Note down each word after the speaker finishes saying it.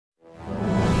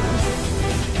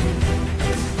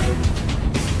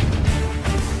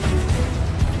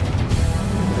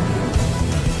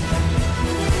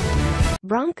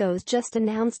Broncos just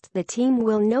announced the team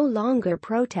will no longer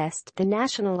protest the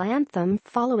national anthem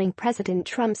following President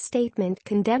Trump's statement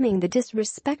condemning the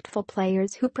disrespectful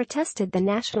players who protested the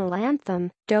national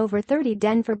anthem. Over 30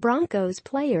 Denver Broncos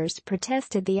players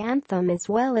protested the anthem as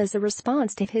well as a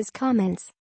response to his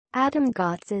comments. Adam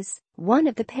Gotsis, one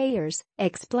of the players,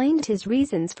 explained his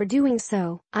reasons for doing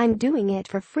so. "I'm doing it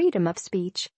for freedom of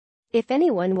speech. If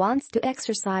anyone wants to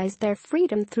exercise their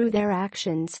freedom through their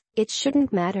actions, it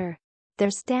shouldn't matter. They're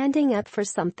standing up for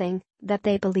something that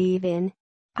they believe in.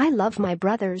 I love my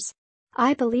brothers.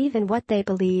 I believe in what they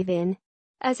believe in."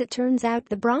 As it turns out,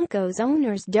 the Broncos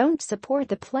owners don't support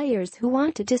the players who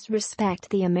want to disrespect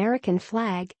the American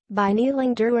flag by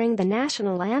kneeling during the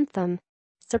national anthem.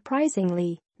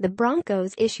 Surprisingly, the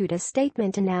Broncos issued a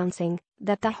statement announcing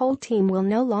that the whole team will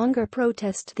no longer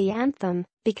protest the anthem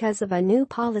because of a new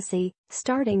policy.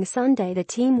 Starting Sunday, the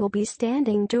team will be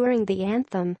standing during the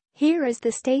anthem. Here is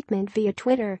the statement via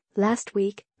Twitter. "Last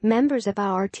week, members of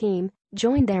our team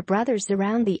joined their brothers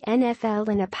around the NFL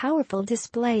in a powerful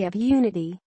display of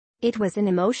unity. It was an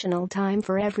emotional time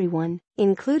for everyone,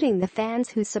 including the fans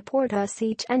who support us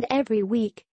each and every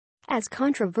week. As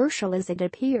controversial as it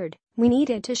appeared, we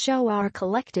needed to show our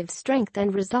collective strength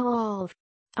and resolve.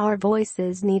 Our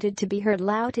voices needed to be heard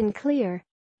loud and clear.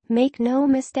 Make no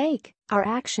mistake, our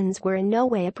actions were in no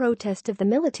way a protest of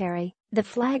the military, the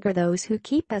flag, or those who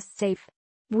keep us safe.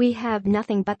 We have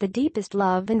nothing but the deepest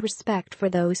love and respect for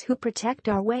those who protect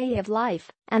our way of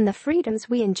life and the freedoms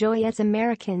we enjoy as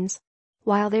Americans.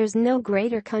 While there's no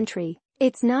greater country,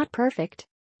 it's not perfect.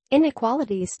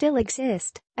 Inequalities still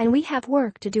exist, and we have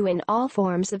work to do in all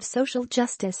forms of social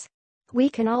justice. We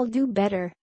can all do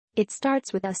better. It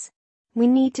starts with us. We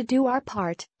need to do our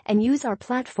part and use our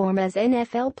platform as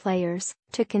NFL players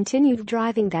to continue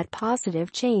driving that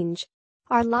positive change.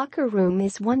 Our locker room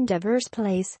is one diverse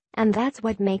place, and that's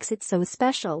what makes it so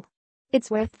special. It's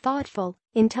where thoughtful,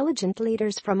 intelligent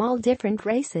leaders from all different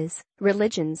races,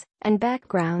 religions, and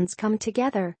backgrounds come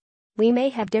together. We may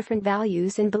have different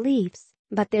values and beliefs,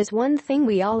 but there's one thing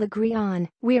we all agree on: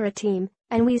 we're a team,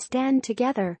 and we stand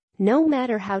together. No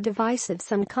matter how divisive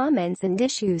some comments and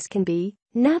issues can be,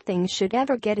 nothing should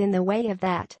ever get in the way of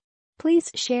that." Please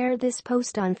share this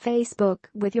post on Facebook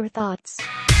with your thoughts.